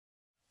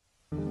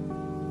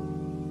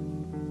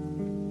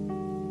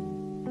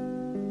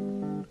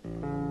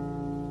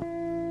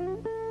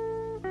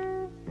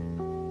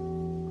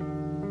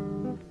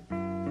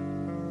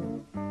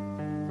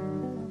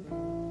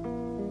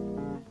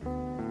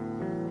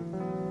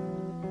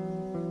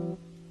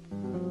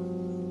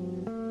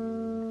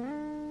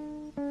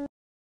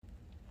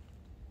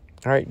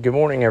All right, good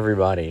morning,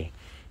 everybody.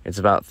 It's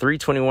about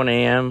 3:21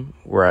 a.m.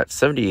 We're at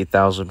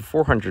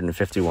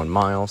 78,451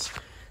 miles.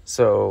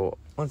 So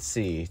let's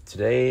see.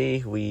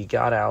 Today we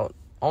got out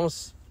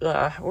almost.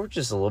 We're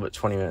just a little bit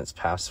 20 minutes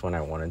past when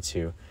I wanted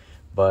to,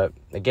 but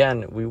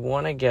again, we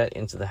want to get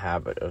into the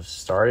habit of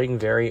starting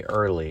very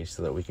early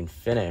so that we can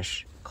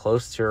finish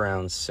close to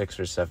around 6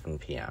 or 7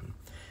 p.m.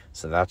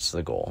 So that's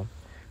the goal.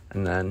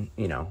 And then,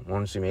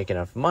 once we make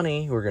enough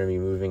money, we're going to be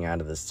moving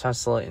out of this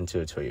Tesla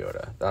into a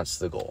Toyota. That's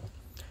the goal.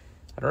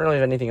 I don't really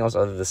have anything else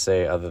other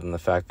than the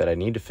fact that I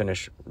need to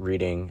finish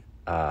reading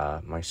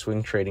my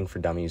Swing Trading for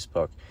Dummies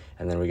book,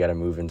 and then we got to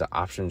move into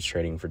Options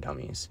Trading for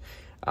Dummies.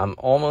 I'm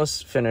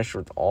almost finished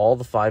with all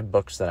the 5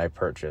 books that I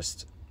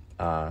purchased.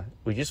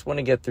 We just want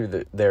to get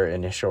through their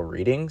initial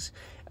readings,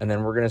 and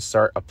then we're going to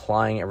start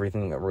applying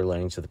everything that we're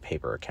learning to the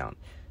paper account.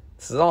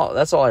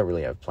 That's all I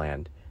really have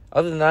planned.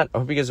 Other than that, I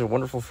hope you guys have a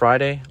wonderful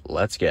Friday.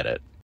 Let's get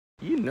it.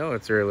 You know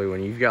it's early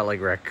when you've got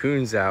like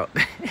raccoons out.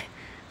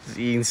 Just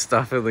eating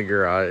stuff in the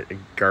garage,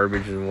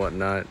 garbage and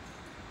whatnot.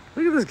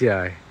 Look at this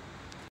guy.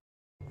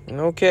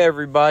 Okay,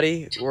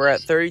 everybody. We're at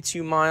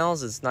 32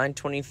 miles. It's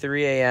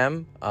 9:23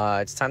 a.m.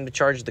 It's time to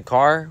charge the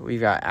car. We've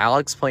got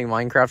Alex playing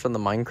Minecraft on the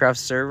Minecraft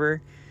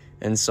server.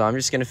 And so I'm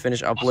just going to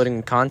finish uploading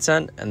the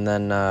content. And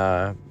then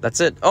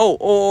that's it.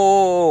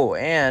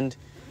 And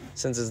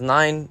since it's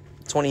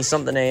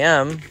 9:20-something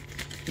a.m.,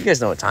 you guys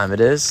know what time it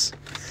is.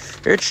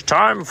 It's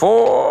time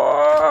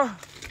for,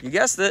 you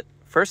guessed it,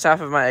 first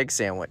half of my egg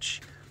sandwich.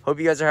 Hope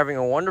you guys are having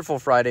a wonderful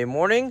Friday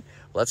morning.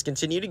 Let's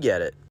continue to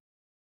get it.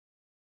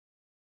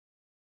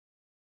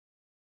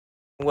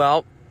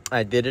 Well,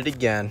 I did it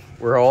again.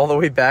 We're all the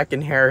way back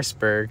in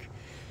Harrisburg.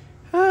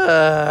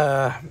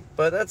 But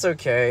that's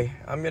okay.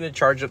 I'm going to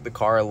charge up the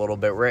car a little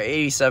bit. We're at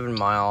 87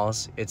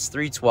 miles. It's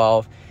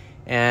 3:12.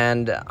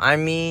 And,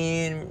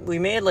 we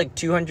made like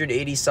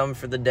 280 some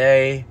for the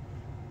day.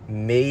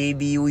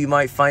 Maybe we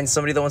might find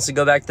somebody that wants to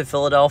go back to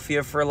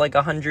Philadelphia for like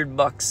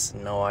 $100.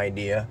 No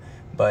idea.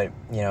 But,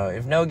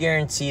 if no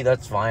guarantee,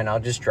 that's fine. I'll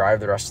just drive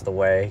the rest of the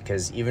way,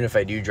 because even if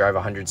I do drive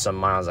 100 some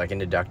miles, I can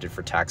deduct it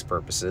for tax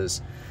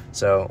purposes.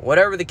 So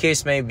whatever the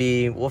case may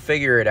be, we'll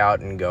figure it out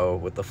and go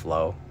with the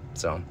flow.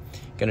 So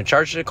going to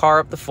charge the car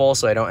up to full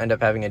so I don't end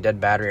up having a dead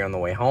battery on the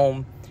way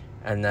home.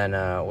 And then,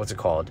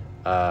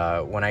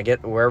 when I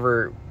get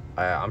wherever,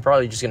 I'm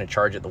probably just going to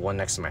charge it the one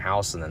next to my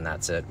house, and then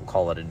that's it. We'll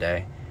call it a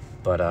day.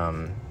 But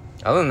other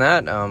than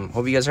that,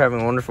 hope you guys are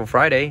having a wonderful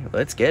Friday.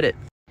 Let's get it.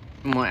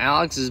 Well,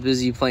 Alex is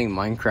busy playing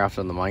Minecraft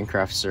on the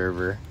Minecraft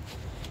server.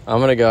 I'm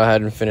going to go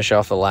ahead and finish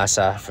off the last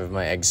half of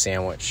my egg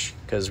sandwich,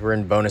 because we're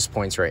in bonus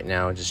points right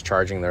now, just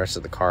charging the rest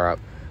of the car up.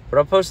 But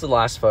I'll post the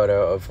last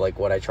photo of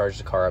what I charged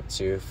the car up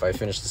to if I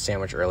finish the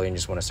sandwich early and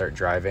just want to start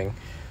driving.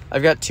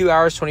 I've got 2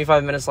 hours,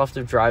 25 minutes left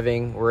of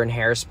driving. We're in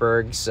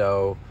Harrisburg,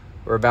 so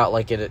we're about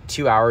a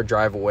 2-hour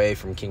drive away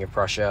from King of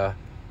Prussia,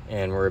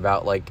 and we're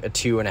about a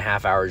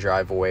 2.5-hour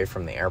drive away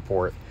from the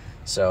airport.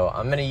 So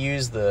I'm going to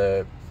use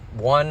the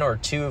 1 or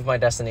 2 of my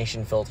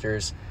destination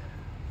filters.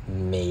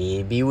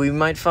 Maybe we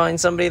might find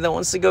somebody that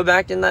wants to go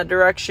back in that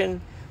direction.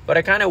 But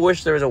I kind of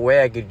wish there was a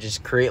way I could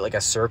just create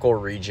a circle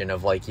region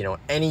of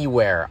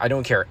anywhere. I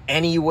don't care,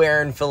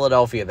 anywhere in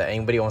Philadelphia that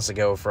anybody wants to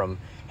go from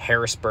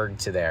Harrisburg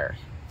to there,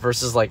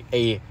 versus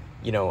a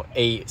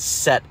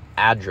set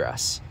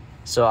address.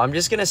 So I'm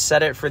just going to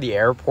set it for the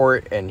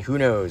airport, and who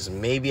knows,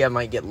 maybe I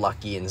might get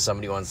lucky and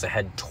somebody wants to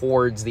head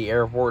towards the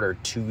airport or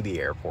to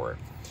the airport.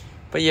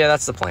 But yeah,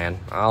 that's the plan.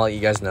 I'll let you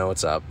guys know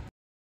what's up.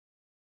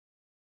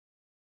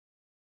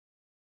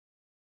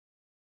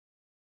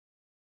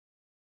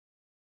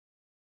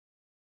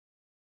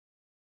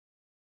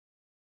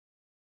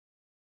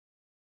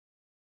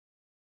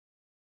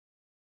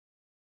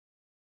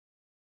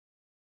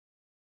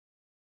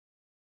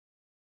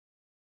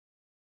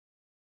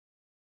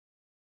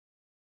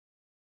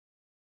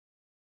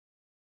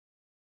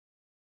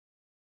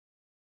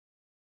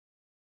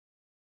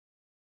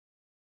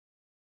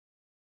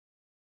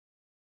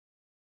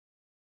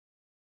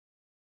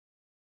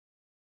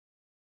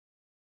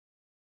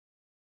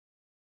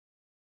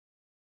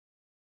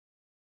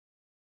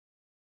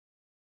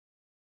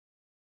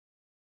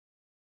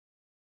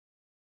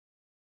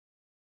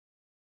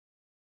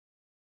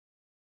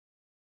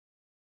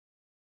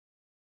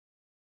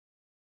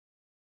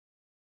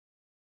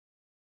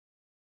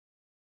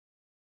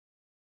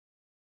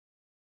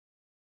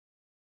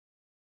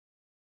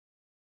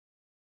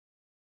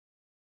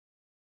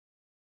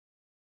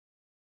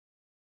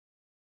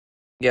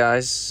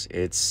 Guys,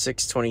 it's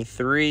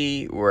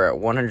 6:23. We're at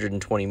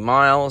 120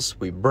 miles.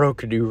 We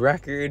broke a new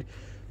record.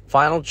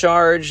 Final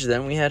charge,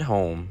 then we head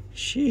home.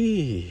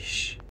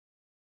 Sheesh.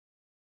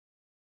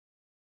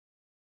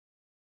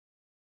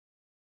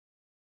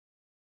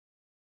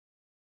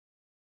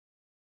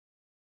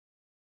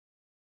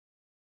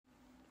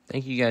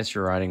 Thank you guys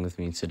for riding with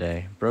me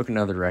today. Broke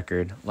another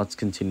record. Let's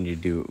continue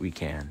to do what we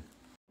can.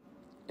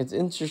 It's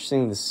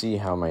interesting to see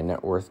how my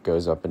net worth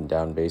goes up and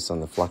down based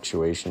on the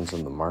fluctuations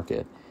in the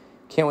market.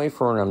 Can't wait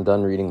for when I'm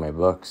done reading my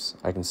books.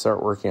 I can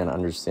start working on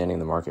understanding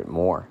the market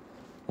more.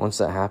 Once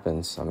that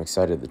happens, I'm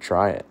excited to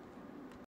try it.